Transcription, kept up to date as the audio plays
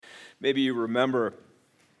Maybe you remember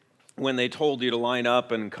when they told you to line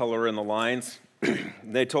up and color in the lines.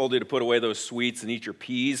 They told you to put away those sweets and eat your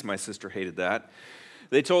peas. My sister hated that.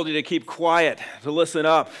 They told you to keep quiet, to listen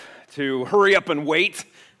up, to hurry up and wait.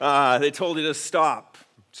 They told you to stop,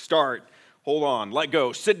 start, hold on, let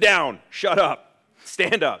go, sit down, shut up,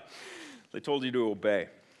 stand up. They told you to obey.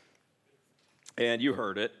 And you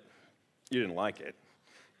heard it. You didn't like it.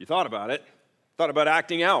 You thought about it, thought about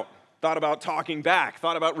acting out, thought about talking back,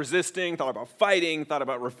 thought about resisting, thought about fighting, thought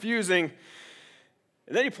about refusing.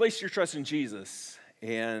 And then you placed your trust in Jesus.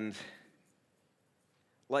 And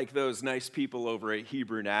like those nice people over at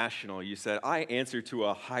Hebrew National, you said, I answer to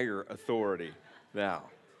a higher authority now.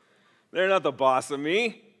 They're not the boss of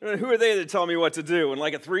me. Who are they to tell me what to do? And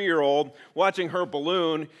like a 3-year-old watching her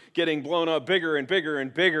balloon getting blown up bigger and bigger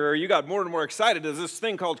and bigger, you got more and more excited as this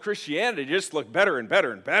thing called Christianity just looked better and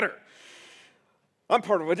better and better. I'm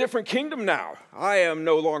part of a different kingdom now. I am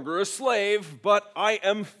no longer a slave, but I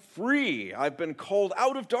am free. I've been called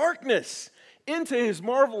out of darkness into his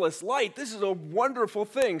marvelous light. This is a wonderful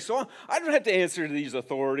thing. So I don't have to answer to these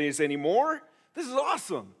authorities anymore. This is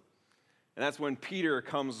awesome. And that's when Peter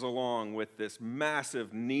comes along with this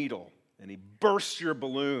massive needle, and he bursts your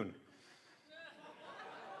balloon.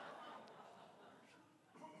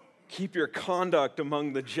 Keep your conduct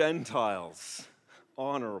among the Gentiles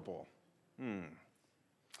honorable.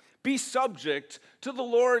 Be subject to the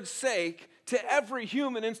Lord's sake to every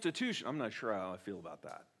human institution. I'm not sure how I feel about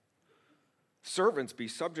that. Servants, be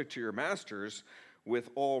subject to your masters with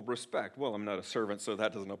all respect. Well, I'm not a servant, so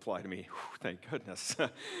that doesn't apply to me. Whew, thank goodness.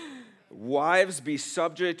 Wives, be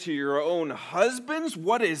subject to your own husbands.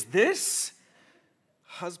 What is this?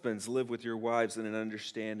 Husbands, live with your wives in an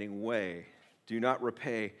understanding way. Do not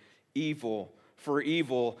repay evil for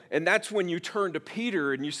evil. And that's when you turn to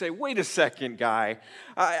Peter and you say, wait a second, guy.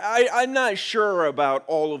 I'm not sure about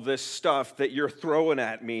all of this stuff that you're throwing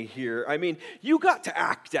at me here. I mean, you got to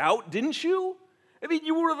act out, didn't you? I mean,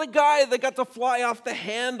 you were the guy that got to fly off the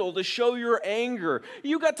handle to show your anger.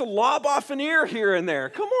 You got to lob off an ear here and there.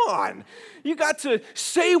 Come on. You got to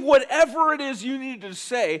say whatever it is you needed to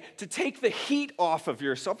say to take the heat off of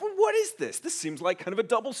yourself. Well, what is this? This seems like kind of a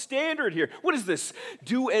double standard here. What is this?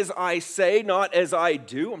 Do as I say, not as I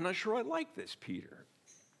do. I'm not sure I like this, Peter.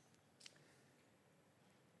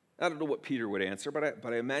 I don't know what Peter would answer, but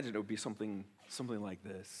I imagine it would be something like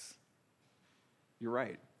this. You're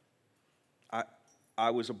right. I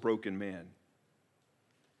was a broken man.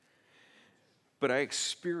 But I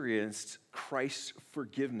experienced Christ's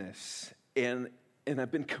forgiveness, and I've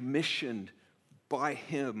been commissioned by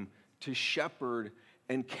him to shepherd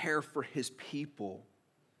and care for his people.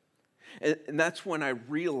 And that's when I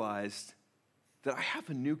realized that I have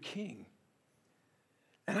a new king.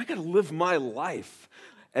 And I got to live my life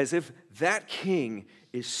as if that king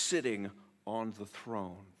is sitting on the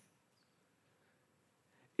throne.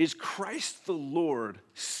 Is Christ the Lord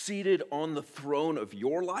seated on the throne of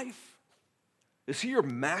your life? Is he your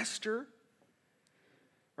master?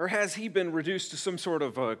 Or has he been reduced to some sort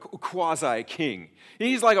of a quasi-king?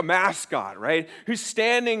 He's like a mascot, right? Who's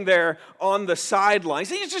standing there on the sidelines.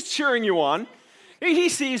 He's just cheering you on. He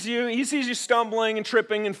sees you stumbling and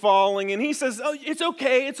tripping and falling, and he says, oh, it's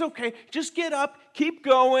okay. Just get up, keep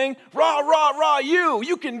going. Rah, rah, rah,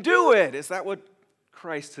 you can do it. Is that what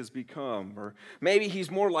Christ has become? Or maybe he's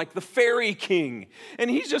more like the fairy king, and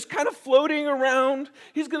he's just kind of floating around.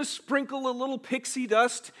 He's going to sprinkle a little pixie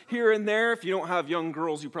dust here and there. If you don't have young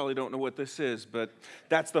girls, you probably don't know what this is, but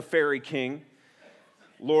that's the fairy king.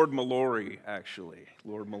 Lord Mallory, actually.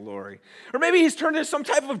 Lord Mallory. Or maybe he's turned into some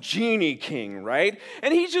type of genie king, right?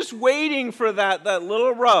 And he's just waiting for that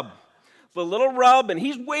little rub. The little rub, and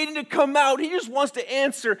he's waiting to come out. He just wants to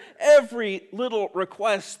answer every little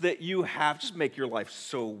request that you have. Just make your life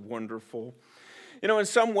so wonderful. You know, in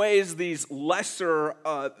some ways, these lesser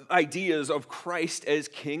ideas of Christ as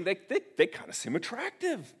king, they kind of seem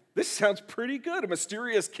attractive. This sounds pretty good. A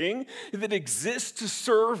mysterious king that exists to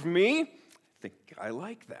serve me. I think I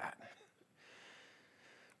like that.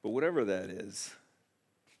 But whatever that is,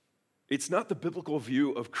 it's not the biblical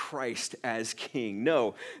view of Christ as king.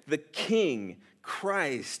 No, the king,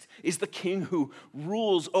 Christ, is the king who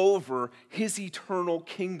rules over his eternal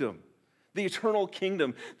kingdom. The eternal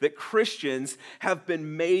kingdom that Christians have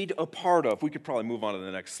been made a part of. We could probably move on to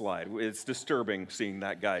the next slide. It's disturbing seeing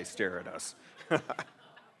that guy stare at us.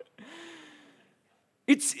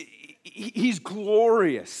 He's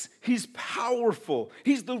glorious. He's powerful.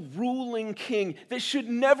 He's the ruling king that should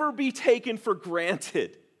never be taken for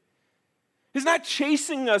granted. He's not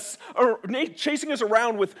chasing us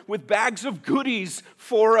around with bags of goodies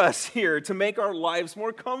for us here to make our lives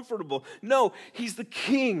more comfortable. No, he's the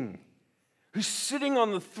king. who's sitting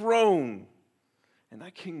on the throne, and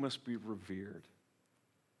that king must be revered.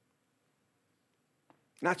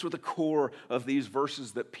 And that's what the core of these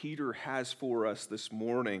verses that Peter has for us this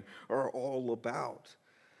morning are all about.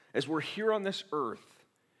 As we're here on this earth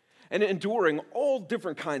and enduring all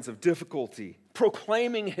different kinds of difficulty,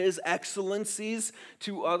 proclaiming his excellencies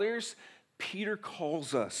to others, Peter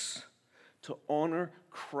calls us to honor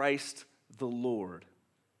Christ the Lord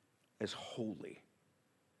as holy.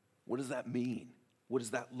 What does that mean? What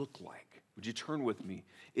does that look like? Would you turn with me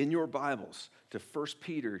in your Bibles to 1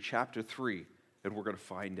 Peter chapter 3, and we're going to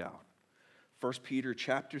find out. 1 Peter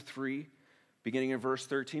chapter 3, beginning in verse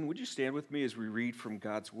 13. Would you stand with me as we read from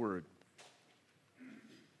God's word?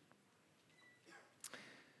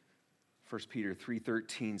 1 Peter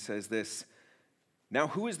 3:13 says this, "Now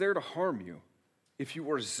who is there to harm you if you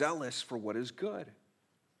are zealous for what is good?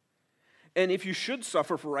 And if you should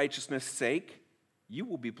suffer for righteousness' sake, you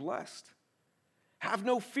will be blessed. Have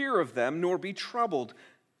no fear of them, nor be troubled,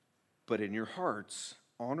 but in your hearts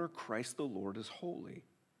honor Christ the Lord as holy,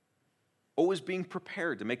 always being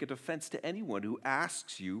prepared to make a defense to anyone who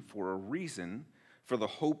asks you for a reason for the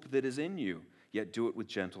hope that is in you, yet do it with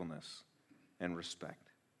gentleness and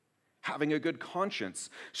respect. Having a good conscience,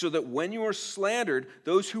 so that when you are slandered,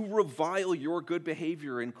 those who revile your good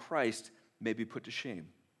behavior in Christ may be put to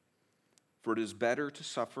shame. For it is better to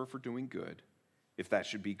suffer for doing good, if that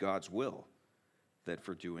should be God's will, than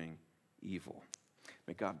for doing evil."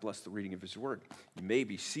 May God bless the reading of his word. You may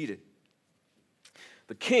be seated.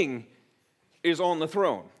 The king is on the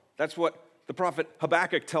throne. That's what the prophet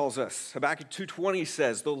Habakkuk tells us. Habakkuk 2:20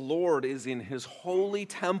 says, "The Lord is in his holy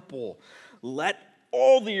temple. Let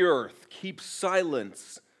all the earth keep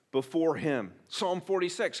silence before him." Psalm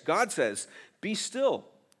 46, God says, "Be still.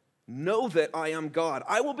 Know that I am God.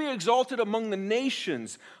 I will be exalted among the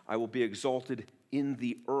nations. I will be exalted in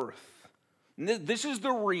the earth." And this is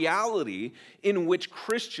the reality in which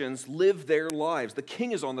Christians live their lives. The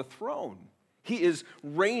king is on the throne. He is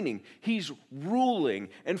reigning. He's ruling.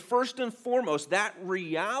 And first and foremost, that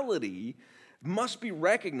reality must be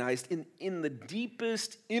recognized in the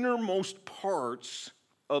deepest, innermost parts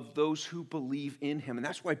of those who believe in him. And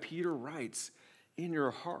that's why Peter writes, "In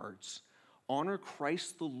your hearts, honor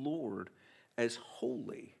Christ the Lord as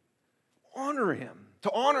holy." Honor him.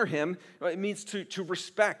 To honor him, it means to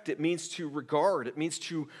respect. It means to regard. It means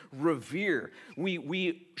to revere.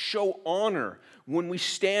 We show honor when we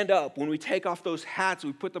stand up, when we take off those hats,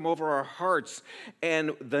 we put them over our hearts,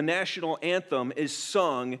 and the national anthem is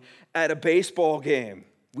sung at a baseball game.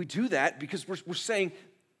 We do that because we're saying,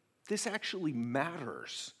 this actually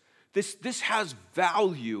matters. This has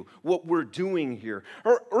value, what we're doing here.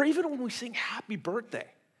 Or even when we sing happy birthday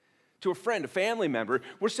to a friend, a family member,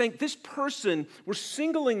 we're saying this person, we're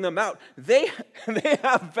singling them out. They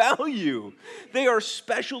have value. They are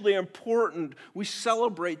special, they're important. We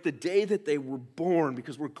celebrate the day that they were born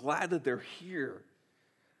because we're glad that they're here.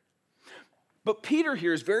 But Peter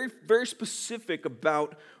here is very, very specific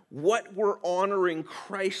about what we're honoring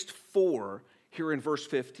Christ for here in verse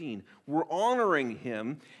 15. We're honoring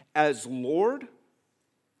him as Lord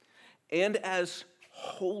and as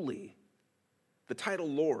holy. The title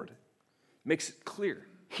Lord makes it clear.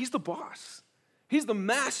 He's the boss. He's the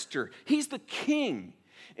master. He's the king.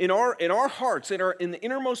 In our hearts, in the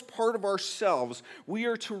innermost part of ourselves, we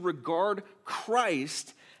are to regard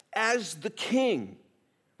Christ as the king.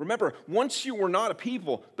 Remember, once you were not a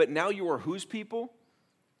people, but now you are whose people?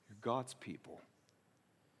 You're God's people.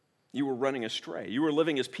 You were running astray. You were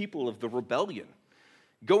living as people of the rebellion,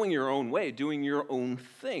 going your own way, doing your own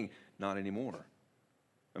thing. Not anymore.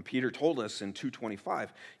 And Peter told us in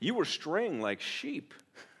 2:25, you were straying like sheep.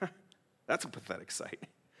 That's a pathetic sight.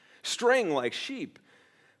 Straying like sheep.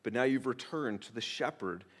 But now you've returned to the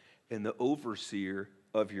shepherd and the overseer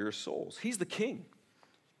of your souls. He's the king.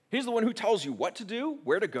 He's the one who tells you what to do,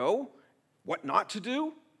 where to go, what not to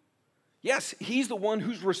do. Yes, he's the one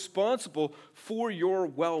who's responsible for your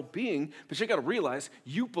well-being, but you got to realize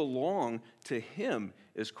you belong to him.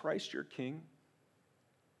 Is Christ your king?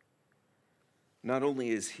 Not only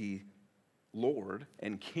is he Lord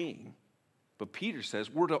and king, but Peter says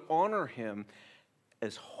we're to honor him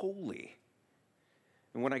as holy.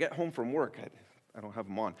 And when I get home from work, I don't have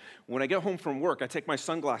them on. When I get home from work, I take my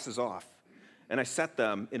sunglasses off and I set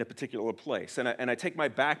them in a particular place. And I take my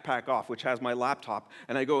backpack off, which has my laptop,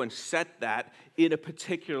 and I go and set that in a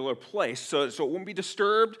particular place so it won't be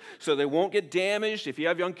disturbed, so they won't get damaged. If you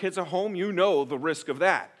have young kids at home, you know the risk of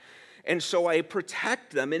that. And so I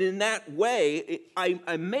protect them, and in that way,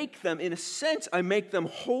 I make them, in a sense, I make them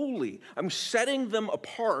holy. I'm setting them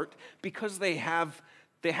apart because they have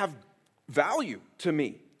value to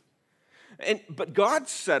me. But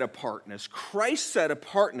God's set apartness, Christ's set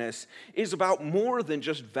apartness, is about more than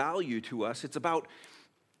just value to us. It's about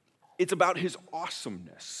his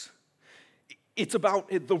awesomeness. It's about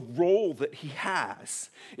the role that he has.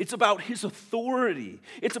 It's about his authority.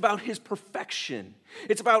 It's about his perfection.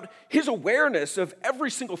 It's about his awareness of every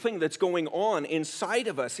single thing that's going on inside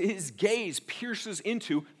of us. His gaze pierces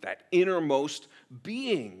into that innermost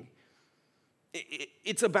being.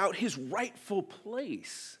 It's about his rightful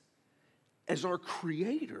place as our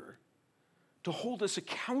creator to hold us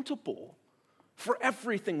accountable for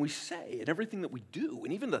everything we say and everything that we do,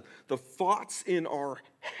 and even the thoughts in our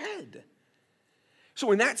head.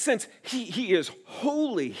 So in that sense, he is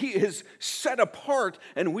holy, he is set apart,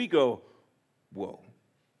 and we go, whoa.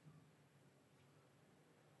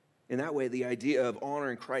 In that way, the idea of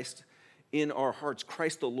honoring Christ in our hearts,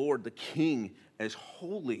 Christ the Lord, the King, as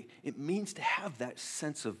holy, it means to have that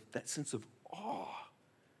sense of awe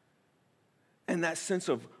and that sense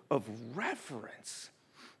of reverence.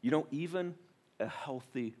 Even a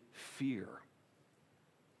healthy fear.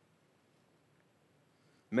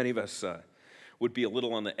 Many of us would be a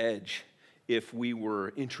little on the edge if we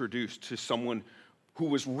were introduced to someone who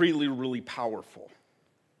was really, really powerful.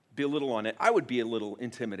 Be a little on it. I would be a little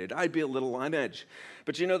intimidated. I'd be a little on edge.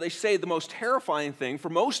 But they say the most terrifying thing for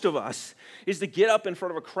most of us is to get up in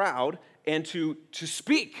front of a crowd and to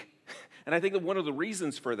speak. And I think that one of the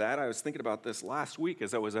reasons for that, I was thinking about this last week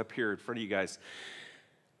as I was up here in front of you guys,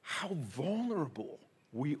 how vulnerable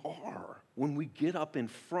we are when we get up in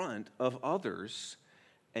front of others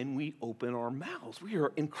and we open our mouths. We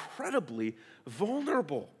are incredibly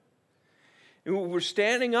vulnerable. And we're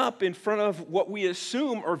standing up in front of what we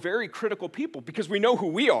assume are very critical people because we know who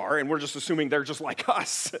we are and we're just assuming they're just like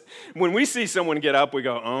us. When we see someone get up, we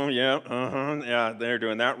go, oh, yeah, yeah, they're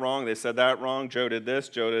doing that wrong. They said that wrong. Joe did this.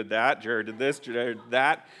 Joe did that. Jared did this. Jared did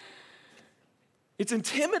that. It's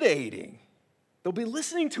intimidating. They'll be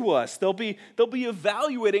listening to us. They'll be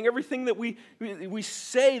evaluating everything that we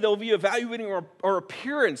say. They'll be evaluating our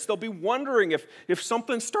appearance. They'll be wondering if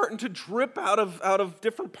something's starting to drip out of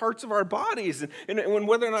different parts of our bodies, and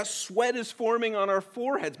whether or not sweat is forming on our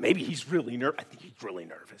foreheads. Maybe he's really nervous. I think he's really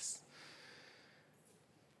nervous.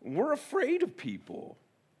 We're afraid of people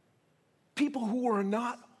who are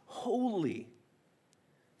not holy.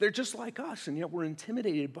 They're just like us, and yet we're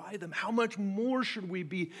intimidated by them. How much more should we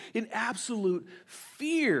be in absolute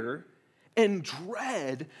fear and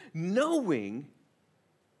dread, knowing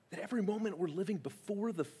that every moment we're living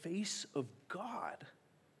before the face of God?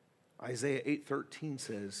 Isaiah 8:13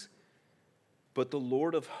 says, "But the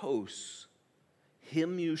Lord of hosts,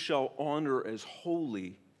 him you shall honor as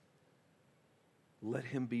holy. Let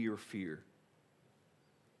him be your fear.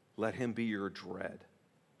 Let him be your dread."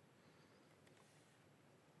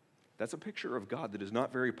 That's a picture of God that is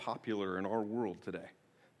not very popular in our world today.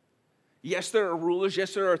 Yes, there are rulers.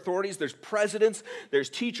 Yes, there are authorities. There's presidents. There's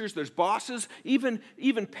teachers. There's bosses. Even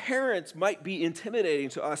parents might be intimidating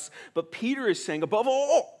to us. But Peter is saying, above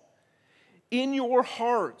all, in your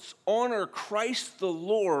hearts, honor Christ the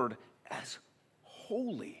Lord as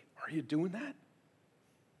holy. Are you doing that?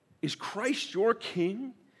 Is Christ your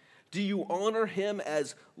King? Do you honor him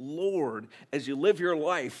as Lord as you live your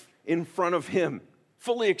life in front of him?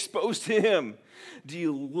 Fully exposed to him? Do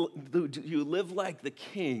you live like the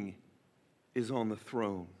King is on the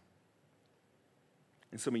throne?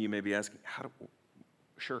 And some of you may be asking, how?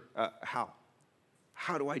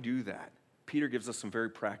 How do I do that? Peter gives us some very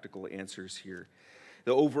practical answers here.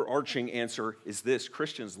 The overarching answer is this: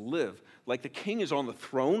 Christians live like the King is on the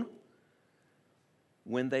throne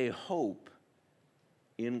when they hope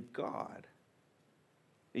in God.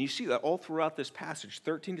 And you see that all throughout this passage,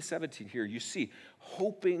 13 to 17 here, you see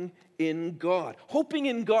hoping in God. Hoping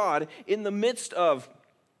in God in the midst of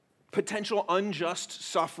potential unjust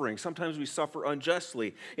suffering. Sometimes we suffer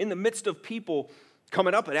unjustly. In the midst of people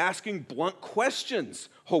coming up and asking blunt questions,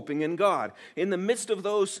 hoping in God. In the midst of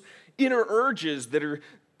those inner urges that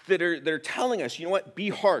are telling us, you know what, be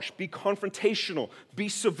harsh, be confrontational, be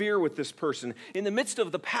severe with this person. In the midst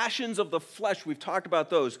of the passions of the flesh, we've talked about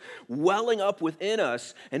those, welling up within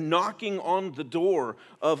us and knocking on the door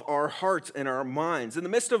of our hearts and our minds. In the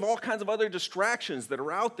midst of all kinds of other distractions that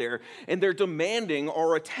are out there, and they're demanding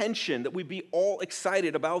our attention, that we be all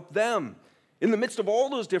excited about them. In the midst of all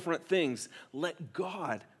those different things, let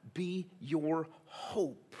God be your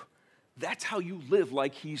hope. That's how you live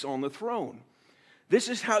like he's on the throne. This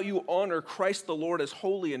is how you honor Christ the Lord as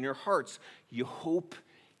holy in your hearts. You hope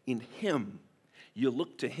in him. You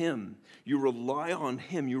look to him. You rely on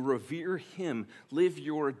him. You revere him. Live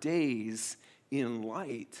your days in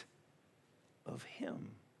light of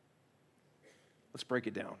him. Let's break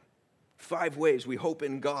it down. 5 ways we hope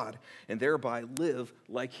in God and thereby live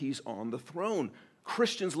like he's on the throne.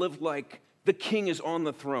 Christians live like the king is on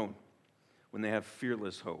the throne when they have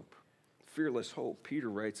fearless hope. Fearless hope. Peter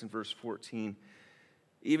writes in verse 14,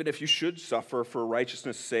 even if you should suffer for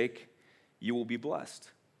righteousness' sake, you will be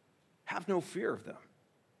blessed. Have no fear of them,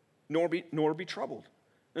 nor be troubled.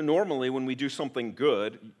 And normally, when we do something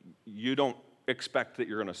good, you don't expect that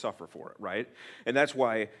you're going to suffer for it, right? And that's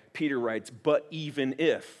why Peter writes, but even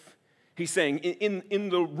if. He's saying in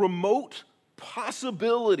the remote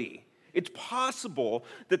possibility, it's possible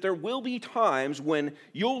that there will be times when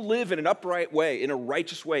you'll live in an upright way, in a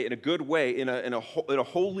righteous way, in a good way, in a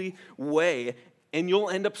holy way, and you'll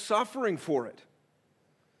end up suffering for it.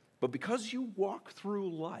 But because you walk through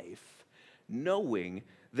life knowing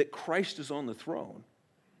that Christ is on the throne,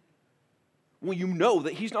 well, you know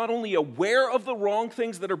that he's not only aware of the wrong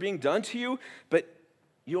things that are being done to you, but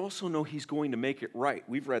you also know he's going to make it right.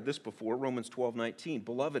 We've read this before, Romans 12:19.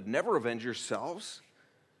 Beloved, never avenge yourselves.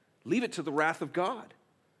 Leave it to the wrath of God.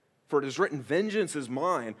 For it is written, vengeance is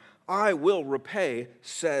mine. I will repay,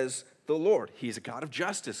 says the Lord. He's a God of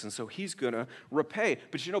justice, and so he's going to repay.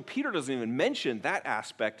 But you know, Peter doesn't even mention that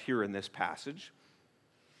aspect here in this passage.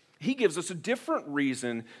 He gives us a different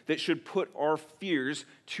reason that should put our fears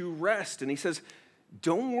to rest. And he says,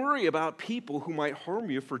 don't worry about people who might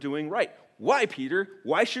harm you for doing right. Why, Peter?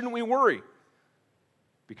 Why shouldn't we worry?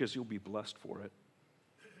 Because you'll be blessed for it.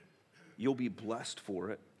 You'll be blessed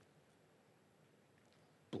for it.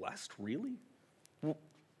 Blessed, really?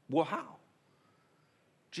 Well, how?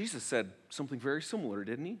 Jesus said something very similar,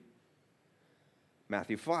 didn't he?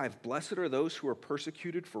 Matthew 5, blessed are those who are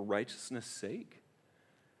persecuted for righteousness' sake,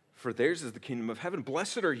 for theirs is the kingdom of heaven.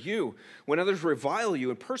 Blessed are you when others revile you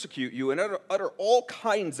and persecute you and utter all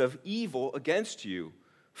kinds of evil against you,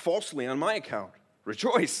 falsely on my account.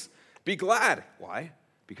 Rejoice, be glad. Why?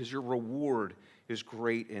 Because your reward is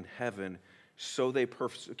great in heaven. So they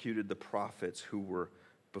persecuted the prophets who were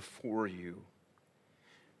before you.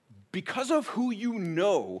 Because of who you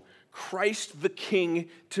know Christ the King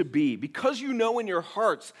to be, because you know in your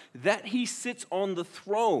hearts that he sits on the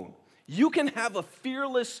throne, you can have a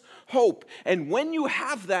fearless hope. And when you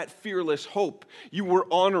have that fearless hope, you were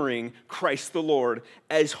honoring Christ the Lord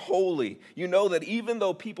as holy. You know that even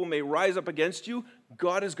though people may rise up against you,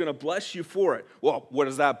 God is going to bless you for it. Well, what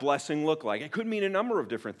does that blessing look like? It could mean a number of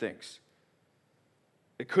different things.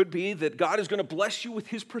 It could be that God is going to bless you with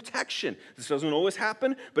his protection. This doesn't always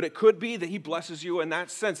happen, but it could be that he blesses you in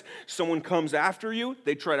that sense. Someone comes after you,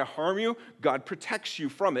 they try to harm you, God protects you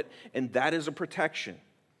from it, and that is a protection.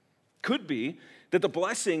 Could be that the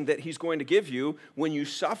blessing that he's going to give you when you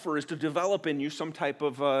suffer is to develop in you some type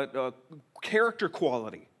of character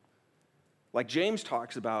quality. Like James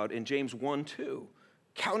talks about in James 1:2.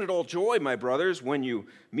 Count it all joy, my brothers, when you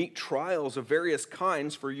meet trials of various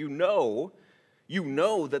kinds, for you know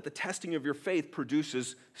that the testing of your faith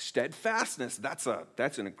produces steadfastness. That's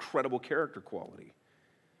an incredible character quality.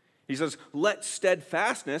 He says, let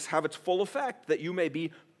steadfastness have its full effect, that you may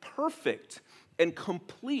be perfect and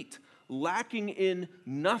complete, lacking in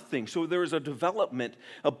nothing. So there is a development,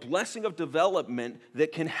 a blessing of development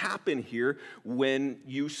that can happen here when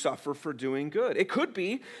you suffer for doing good. It could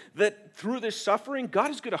be that through this suffering,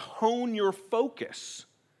 God is going to hone your focus.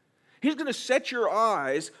 He's going to set your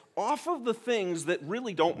eyes off of the things that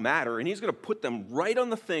really don't matter, and he's going to put them right on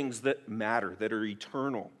the things that matter, that are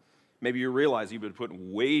eternal. Maybe you realize you've been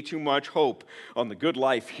putting way too much hope on the good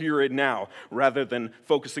life here and now, rather than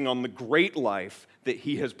focusing on the great life that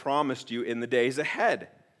he has promised you in the days ahead.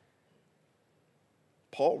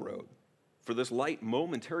 Paul wrote, for this light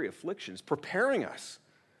momentary affliction is preparing us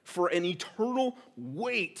for an eternal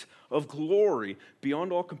weight of glory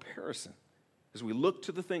beyond all comparison, as we look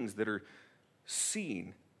to the things that are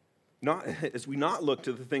seen. As we not look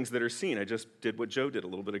to the things that are seen. I just did what Joe did a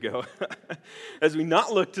little bit ago. As we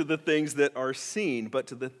not look to the things that are seen, but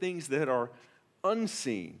to the things that are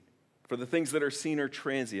unseen. For the things that are seen are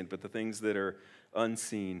transient, but the things that are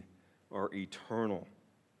unseen are eternal.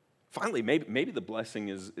 Finally, maybe the blessing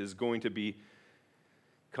is going to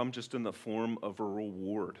come just in the form of a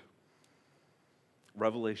reward.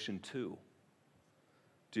 Revelation 2.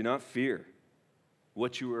 Do not fear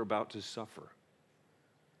what you are about to suffer.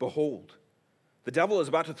 Behold, the devil is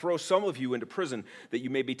about to throw some of you into prison that you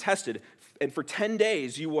may be tested, and for 10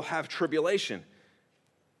 days you will have tribulation.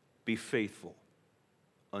 Be faithful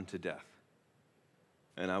unto death,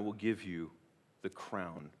 and I will give you the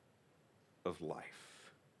crown of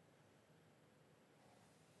life.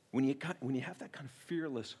 When you have that kind of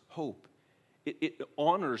fearless hope, it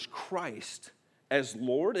honors Christ as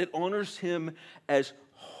Lord. It honors him as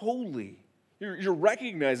holy. You're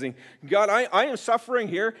recognizing, God, I am suffering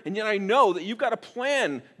here, and yet I know that you've got a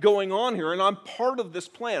plan going on here, and I'm part of this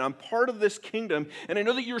plan. I'm part of this kingdom, and I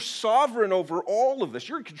know that you're sovereign over all of this.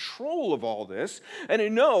 You're in control of all this, and I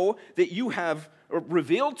know that you have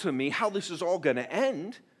revealed to me how this is all going to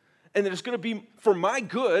end, and that it's going to be for my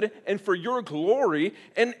good and for your glory,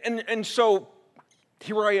 and so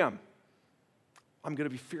here I am. I'm going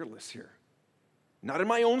to be fearless here. Not in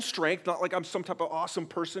my own strength, not like I'm some type of awesome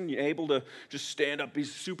person able to just stand up, be a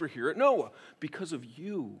superhero. No, because of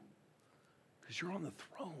you, because you're on the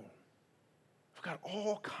throne. I've got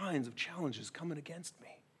all kinds of challenges coming against me.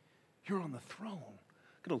 You're on the throne.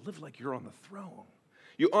 I'm going to live like you're on the throne.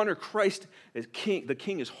 You honor Christ as king. The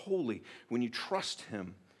king is holy when you trust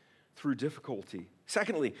him through difficulty.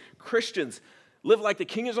 Secondly, Christians live like the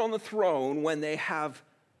king is on the throne when they have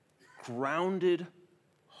grounded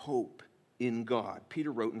hope in God.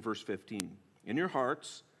 Peter wrote in verse 15, in your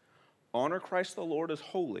hearts, honor Christ the Lord as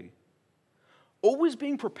holy, always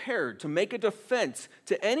being prepared to make a defense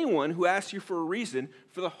to anyone who asks you for a reason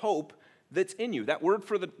for the hope that's in you. That word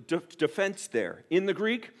for the defense there, in the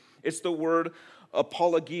Greek, it's the word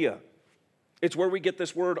apologia. It's where we get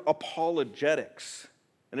this word apologetics.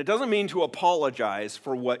 And it doesn't mean to apologize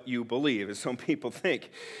for what you believe, as some people think,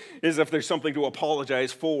 as if there's something to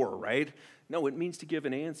apologize for, right? No, it means to give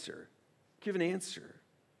an answer. Give an answer.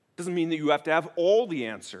 Doesn't mean that you have to have all the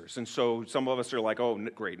answers. And so some of us are like, oh,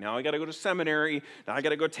 great, now I got to go to seminary, now I got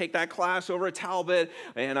to go take that class over at Talbot,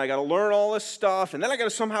 and I got to learn all this stuff, and then I got to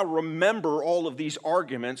somehow remember all of these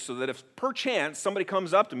arguments so that if perchance somebody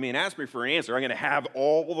comes up to me and asks me for an answer, I'm going to have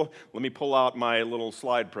all the, let me pull out my little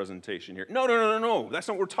slide presentation here. No. That's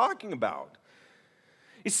not what we're talking about.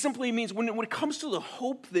 It simply means when it comes to the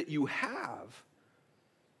hope that you have,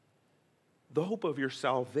 the hope of your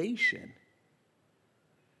salvation,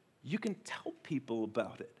 you can tell people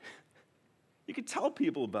about it. You can tell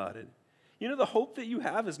people about it. You know, the hope that you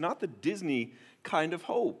have is not the Disney kind of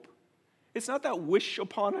hope. It's not that wish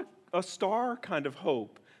upon a star kind of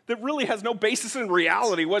hope that really has no basis in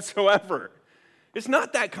reality whatsoever. It's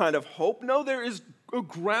not that kind of hope. No, there is a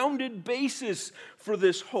grounded basis for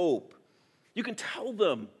this hope. You can tell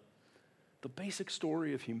them the basic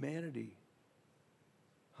story of humanity.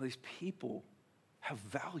 How these people have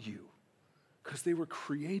value because they were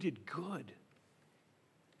created good.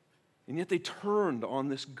 And yet they turned on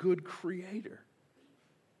this good creator.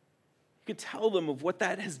 You can tell them of what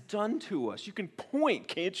that has done to us. You can point,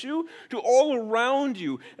 can't you, to all around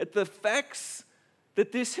you at the effects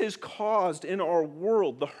that this has caused in our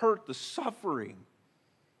world, the hurt, the suffering,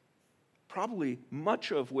 probably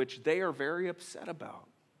much of which they are very upset about.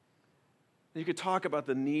 You could talk about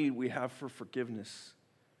the need we have for forgiveness,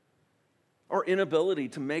 our inability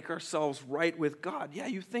to make ourselves right with God. Yeah,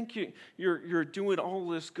 you think you're doing all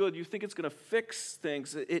this good. You think it's going to fix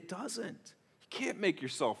things. It doesn't. You can't make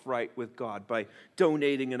yourself right with God by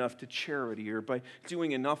donating enough to charity or by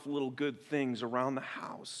doing enough little good things around the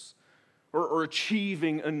house or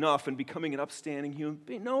achieving enough and becoming an upstanding human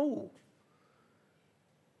being. No.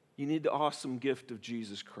 You need the awesome gift of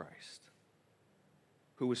Jesus Christ,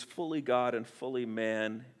 who was fully God and fully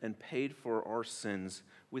man and paid for our sins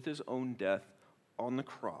with his own death on the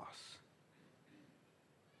cross.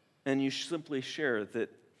 And you simply share that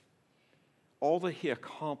all that he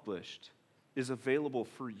accomplished is available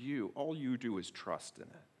for you. All you do is trust in it.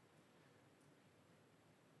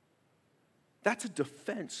 That's a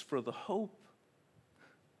defense for the hope.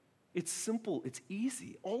 It's simple, it's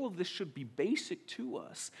easy. All of this should be basic to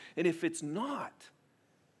us. And if it's not,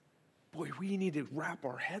 boy, we need to wrap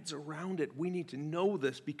our heads around it. We need to know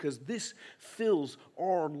this because this fills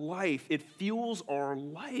our life. It fuels our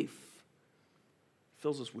life. It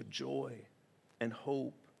fills us with joy and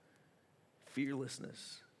hope,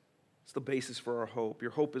 fearlessness. It's the basis for our hope.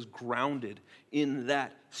 Your hope is grounded in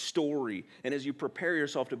that story. And as you prepare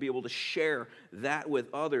yourself to be able to share that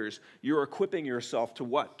with others, you're equipping yourself to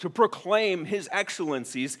what? To proclaim his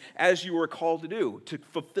excellencies as you are called to do, to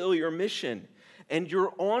fulfill your mission. And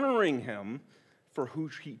you're honoring him for who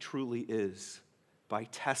he truly is by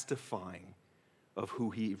testifying of who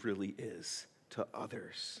he really is to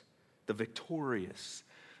others. The victorious,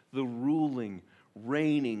 the ruling,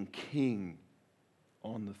 reigning king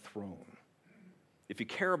on the throne. If you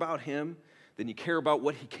care about him, then you care about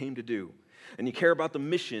what he came to do. And you care about the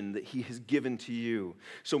mission that he has given to you.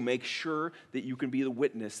 So make sure that you can be the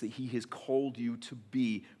witness that he has called you to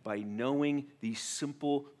be by knowing these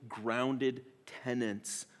simple, grounded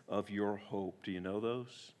tenets of your hope. Do you know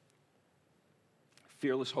those?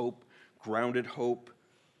 Fearless hope, grounded hope,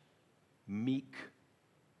 meek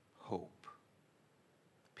hope.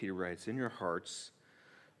 Peter writes, in your hearts,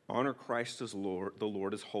 Honor Christ as Lord, the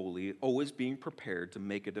Lord as holy, always being prepared to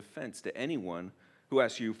make a defense to anyone who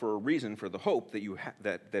asks you for a reason for the hope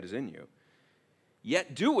that that is in you.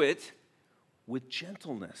 Yet do it with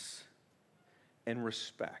gentleness and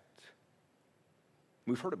respect.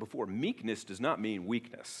 We've heard it before. Meekness does not mean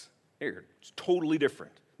weakness. It's totally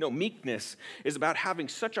different. No, meekness is about having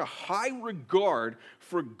such a high regard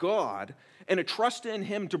for God and a trust in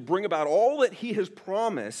Him to bring about all that He has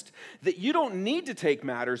promised that you don't need to take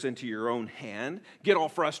matters into your own hand, get all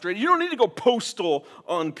frustrated. You don't need to go postal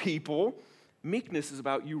on people. Meekness is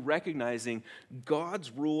about you recognizing God's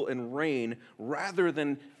rule and reign rather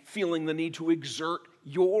than feeling the need to exert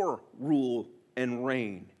your rule and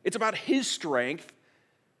reign. It's about His strength,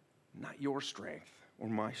 not your strength or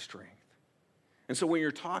my strength. And so when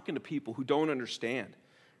you're talking to people who don't understand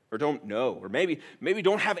or don't know or maybe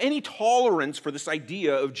don't have any tolerance for this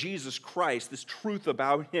idea of Jesus Christ, this truth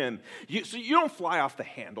about Him, so you don't fly off the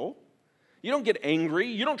handle. You don't get angry.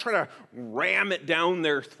 You don't try to ram it down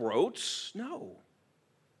their throats. No.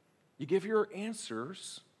 You give your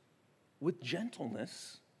answers with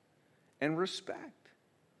gentleness and respect.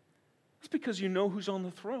 That's because you know who's on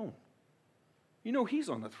the throne. You know He's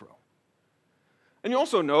on the throne. And you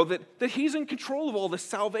also know that He's in control of all this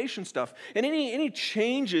salvation stuff. And any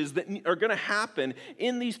changes that are going to happen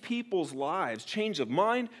in these people's lives, change of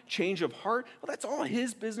mind, change of heart, well, that's all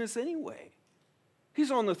His business anyway.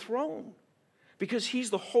 He's on the throne. Because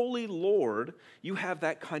He's the holy Lord, you have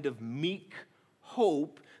that kind of meek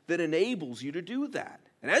hope that enables you to do that.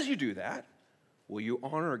 And as you do that, will you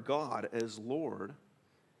honor God as Lord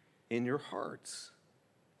in your hearts,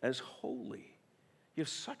 as holy? You have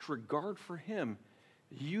such regard for Him,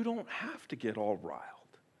 you don't have to get all riled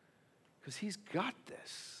because He's got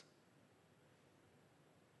this.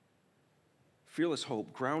 Fearless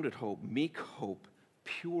hope, grounded hope, meek hope,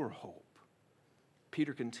 pure hope.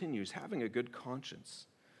 Peter continues, having a good conscience,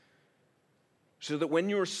 so that when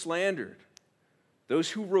you are slandered, those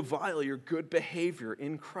who revile your good behavior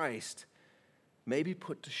in Christ may be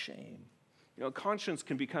put to shame. You know, conscience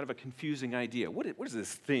can be kind of a confusing idea. What is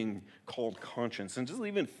this thing called conscience? And does it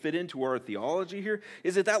even fit into our theology here?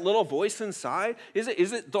 Is it that little voice inside? Is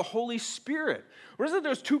it the Holy Spirit? Or is it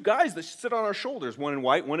those two guys that sit on our shoulders, one in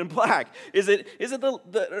white, one in black? Is it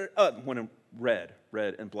the one in red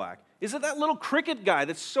and black? Is it that little cricket guy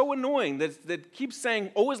that's so annoying that keeps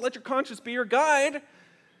saying, always let your conscience be your guide?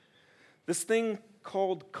 This thing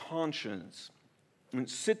called conscience, and it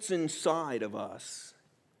sits inside of us.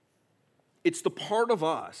 It's the part of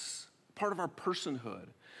us, part of our personhood,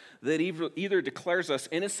 that either declares us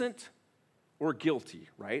innocent or guilty,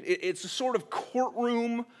 right? It's a sort of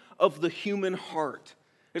courtroom of the human heart.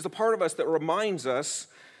 There's a part of us that reminds us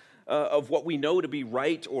of what we know to be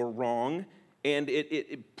right or wrong, and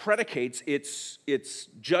it predicates its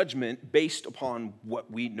judgment based upon what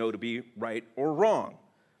we know to be right or wrong.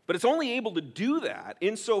 But it's only able to do that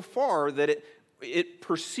insofar that it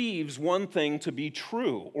perceives one thing to be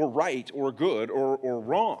true or right or good or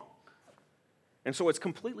wrong. And so it's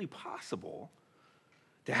completely possible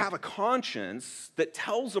to have a conscience that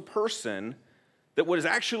tells a person that what is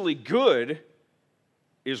actually good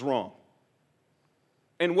is wrong.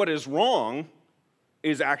 And what is wrong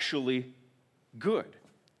is actually good,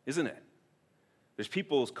 isn't it? There's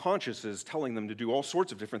people's consciences telling them to do all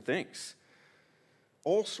sorts of different things.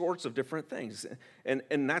 All sorts of different things.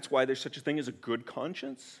 And that's why there's such a thing as a good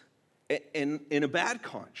conscience and a bad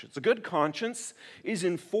conscience. A good conscience is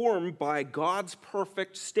informed by God's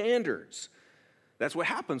perfect standards. That's what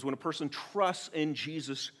happens when a person trusts in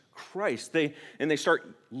Jesus Christ. They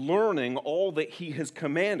start learning all that He has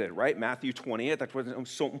commanded, right? Matthew 28, that's why it's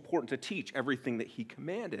so important to teach everything that He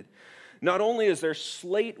commanded. Not only is their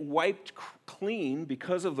slate wiped clean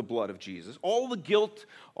because of the blood of Jesus, all the guilt,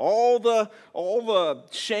 all the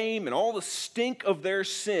shame, and all the stink of their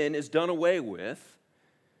sin is done away with,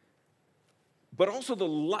 but also the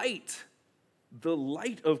light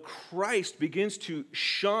of Christ begins to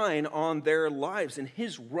shine on their lives, and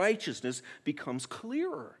His righteousness becomes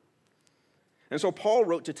clearer. And so Paul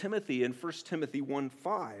wrote to Timothy in 1 Timothy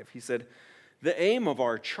 1:5. He said, the aim of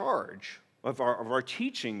our charge, of our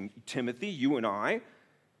teaching, Timothy, you and I,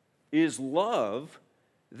 is love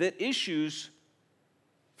that issues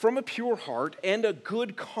from a pure heart and a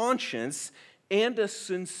good conscience and a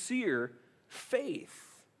sincere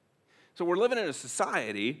faith. So we're living in a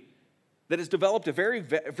society that has developed a very,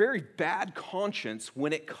 very bad conscience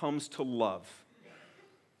when it comes to love.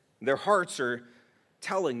 Their hearts are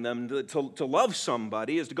telling them that to love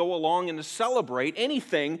somebody is to go along and to celebrate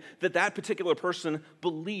anything that particular person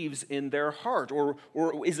believes in their heart or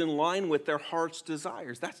is in line with their heart's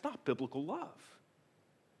desires. That's not biblical love.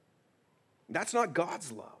 That's not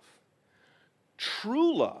God's love.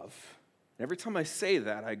 True love, every time I say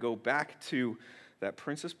that, I go back to that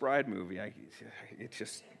Princess Bride movie. It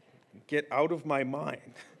just get out of my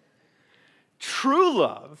mind. True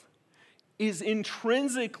love is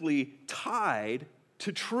intrinsically tied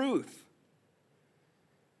to truth.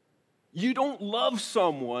 You don't love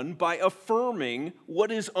someone by affirming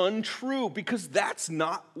what is untrue, because that's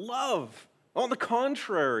not love. On the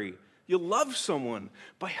contrary, you love someone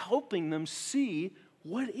by helping them see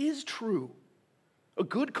what is true. A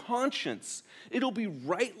good conscience, it'll be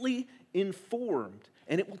rightly informed,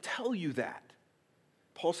 and it will tell you that.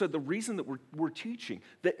 Paul said the reason that we're teaching,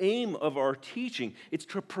 the aim of our teaching, it's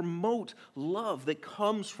to promote love that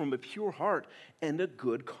comes from a pure heart and a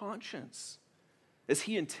good conscience. As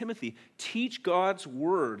he and Timothy teach God's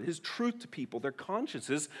word, his truth to people, their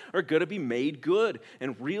consciences are going to be made good,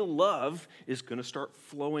 and real love is going to start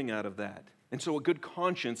flowing out of that. And so a good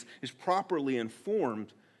conscience is properly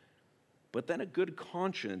informed, but then a good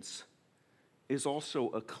conscience is also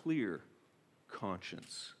a clear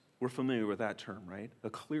conscience. We're familiar with that term, right? A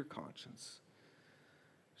clear conscience.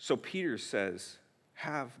 So Peter says,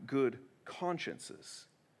 have good consciences.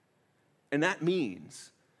 And that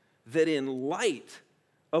means that in light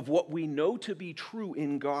of what we know to be true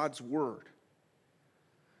in God's word,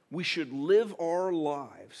 we should live our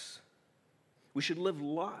lives. We should live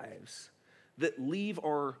lives that leave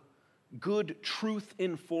our good,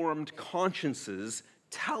 truth-informed consciences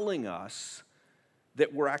telling us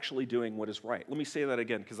that we're actually doing what is right. Let me say that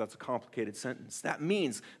again, because that's a complicated sentence. That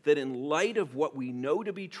means that in light of what we know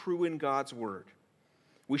to be true in God's word,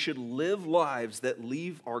 we should live lives that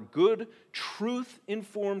leave our good,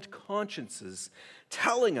 truth-informed consciences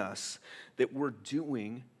telling us that we're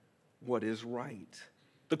doing what is right.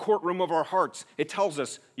 The courtroom of our hearts, it tells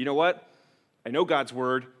us, you know what? I know God's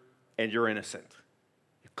word, and you're innocent.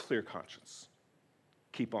 You have clear conscience.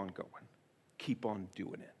 Keep on going. Keep on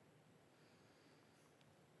doing it.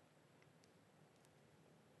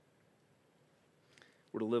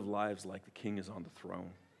 We're to live lives like the King is on the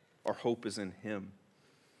throne. Our hope is in him.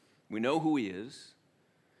 We know who he is.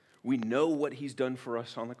 We know what he's done for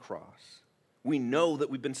us on the cross. We know that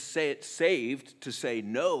we've been saved to say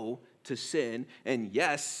no to sin and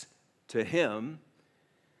yes to him.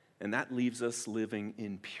 And that leaves us living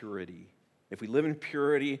in purity. If we live in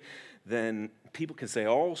purity, then people can say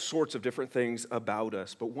all sorts of different things about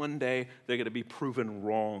us, but one day they're going to be proven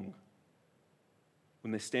wrong.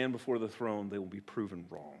 When they stand before the throne, they will be proven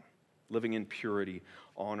wrong. Living in purity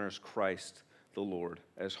honors Christ the Lord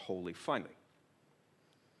as holy. Finally,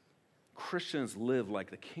 Christians live like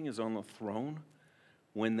the King is on the throne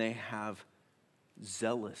when they have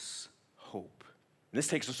zealous hope. And this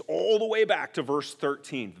takes us all the way back to verse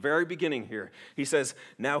 13, the very beginning here. He says,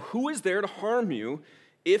 "Now who is there to harm you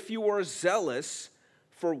if you are zealous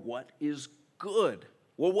for what is good?"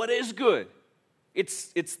 Well, what is good?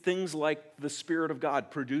 It's things like the Spirit of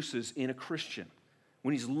God produces in a Christian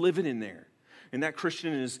when he's living in there. And that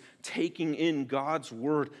Christian is taking in God's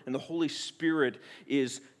word, and the Holy Spirit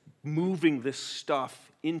is moving this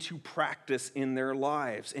stuff into practice in their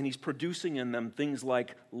lives. And he's producing in them things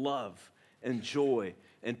like love and joy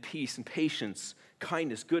and peace and patience,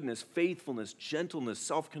 kindness, goodness, faithfulness, gentleness,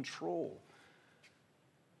 self-control.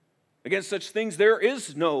 Against such things, there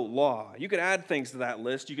is no law. You could add things to that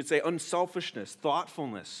list. You could say unselfishness,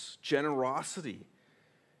 thoughtfulness, generosity.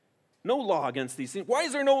 No law against these things. Why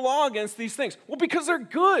is there no law against these things? Well, because they're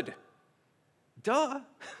good. Duh.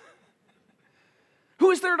 Who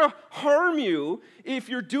is there to harm you if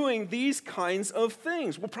you're doing these kinds of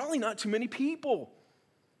things? Well, probably not too many people,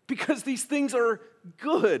 because these things are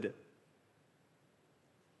good.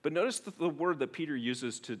 But notice the word that Peter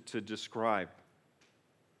uses to describe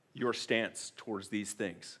your stance towards these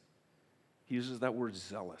things. He uses that word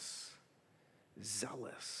zealous.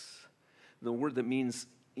 Zealous. The word that means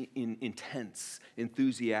intense,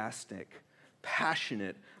 enthusiastic,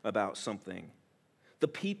 passionate about something. The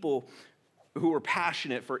people who were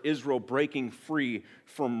passionate for Israel breaking free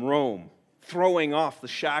from Rome, throwing off the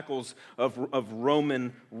shackles of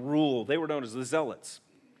Roman rule, they were known as the Zealots.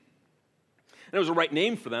 And it was a right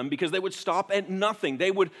name for them because they would stop at nothing. They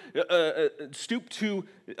would stoop to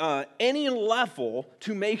any level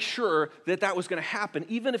to make sure that was going to happen,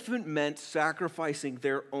 even if it meant sacrificing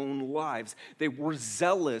their own lives. They were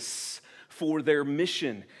zealous for their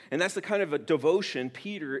mission. And that's the kind of a devotion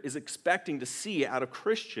Peter is expecting to see out of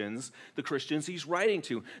Christians, the Christians he's writing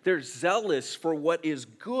to. They're zealous for what is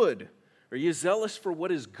good. Are you zealous for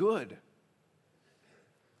what is good?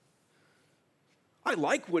 I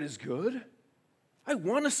like what is good. I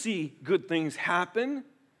want to see good things happen.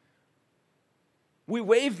 We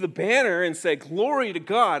wave the banner and say, glory to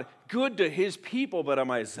God, good to his people, but am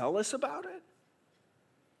I zealous about it?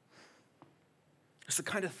 It's the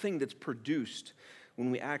kind of thing that's produced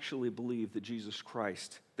when we actually believe that Jesus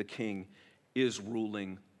Christ, the King, is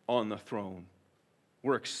ruling on the throne.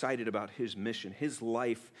 We're excited about his mission, his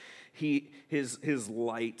life, his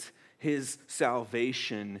light, his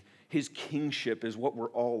salvation, his kingship is what we're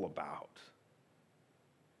all about.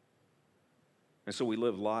 And so we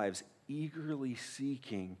live lives eagerly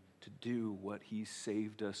seeking to do what he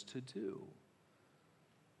saved us to do.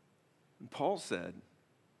 And Paul said,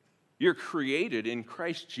 you're created in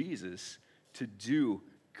Christ Jesus to do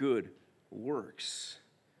good works.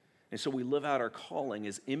 And so we live out our calling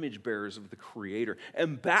as image bearers of the Creator,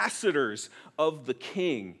 ambassadors of the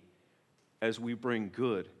King, as we bring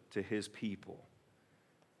good to his people.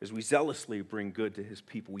 As we zealously bring good to his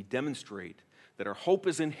people, we demonstrate that our hope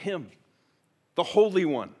is in him, the Holy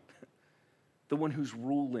One, the one who's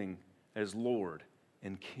ruling as Lord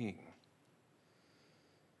and King.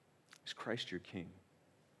 Is Christ your King?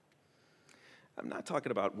 I'm not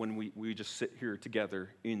talking about when we just sit here together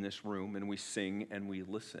in this room and we sing and we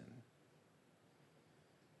listen.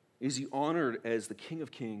 Is he honored as the King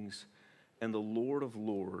of Kings and the Lord of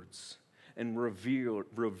Lords and revered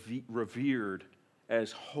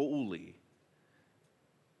as holy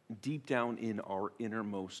deep down in our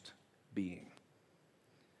innermost being?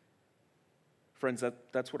 Friends,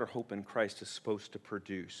 that's what our hope in Christ is supposed to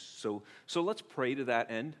produce. So let's pray to that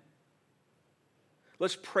end.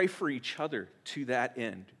 Let's pray for each other to that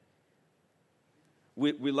end.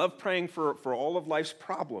 We love praying for all of life's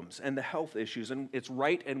problems and the health issues, and it's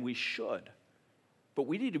right and we should. But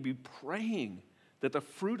we need to be praying that the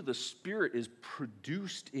fruit of the Spirit is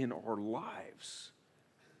produced in our lives.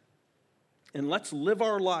 And let's live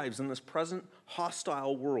our lives in this present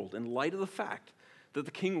hostile world in light of the fact that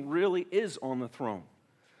the King really is on the throne.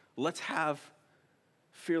 Let's have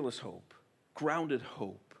fearless hope, grounded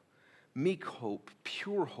hope, meek hope,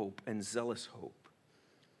 pure hope, and zealous hope.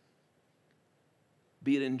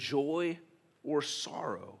 Be it in joy or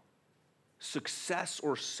sorrow, success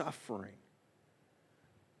or suffering,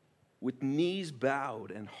 with knees bowed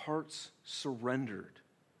and hearts surrendered,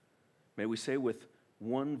 may we say with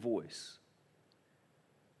one voice,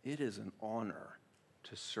 it is an honor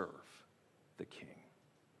to serve the King.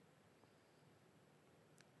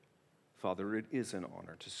 Father, it is an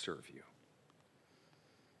honor to serve you.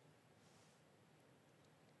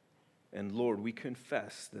 And Lord, we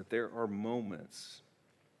confess that there are moments,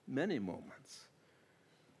 many moments,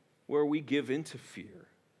 where we give into fear,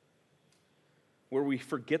 where we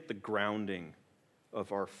forget the grounding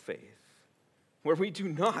of our faith, where we do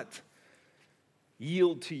not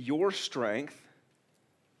yield to your strength,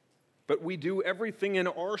 but we do everything in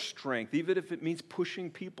our strength, even if it means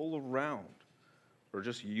pushing people around or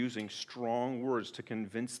just using strong words to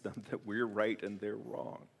convince them that we're right and they're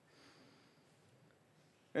wrong.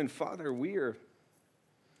 And Father, we are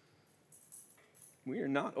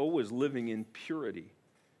not always living in purity.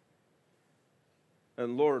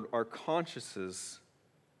 And Lord, our consciences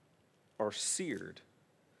are seared.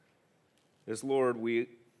 As Lord, we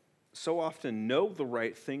so often know the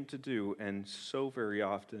right thing to do and so very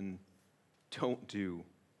often don't do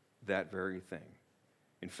that very thing.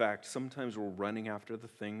 In fact, sometimes we're running after the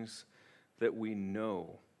things that we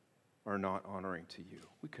know are not honoring to you.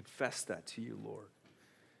 We confess that to you, Lord.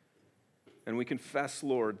 And we confess,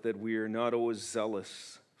 Lord, that we are not always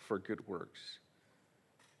zealous for good works.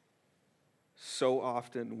 So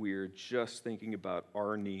often we are just thinking about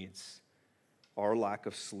our needs, our lack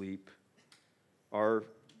of sleep, our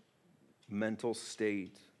mental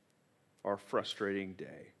state, our frustrating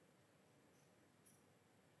day.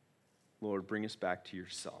 Lord, bring us back to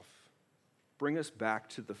yourself. Bring us back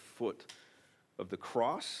to the foot of the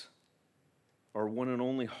cross, our one and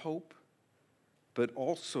only hope, but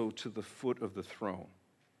also to the foot of the throne,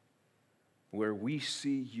 where we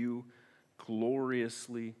see you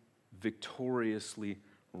gloriously, victoriously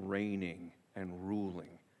reigning and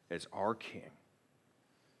ruling as our King,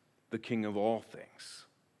 the King of all things,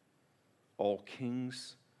 all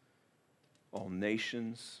kings, all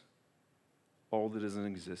nations, all that is in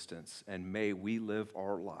existence, and may we live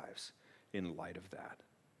our lives in light of that.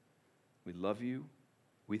 We love you.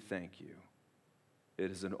 We thank you.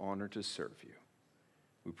 It is an honor to serve you.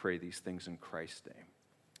 We pray these things in Christ's name.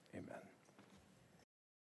 Amen.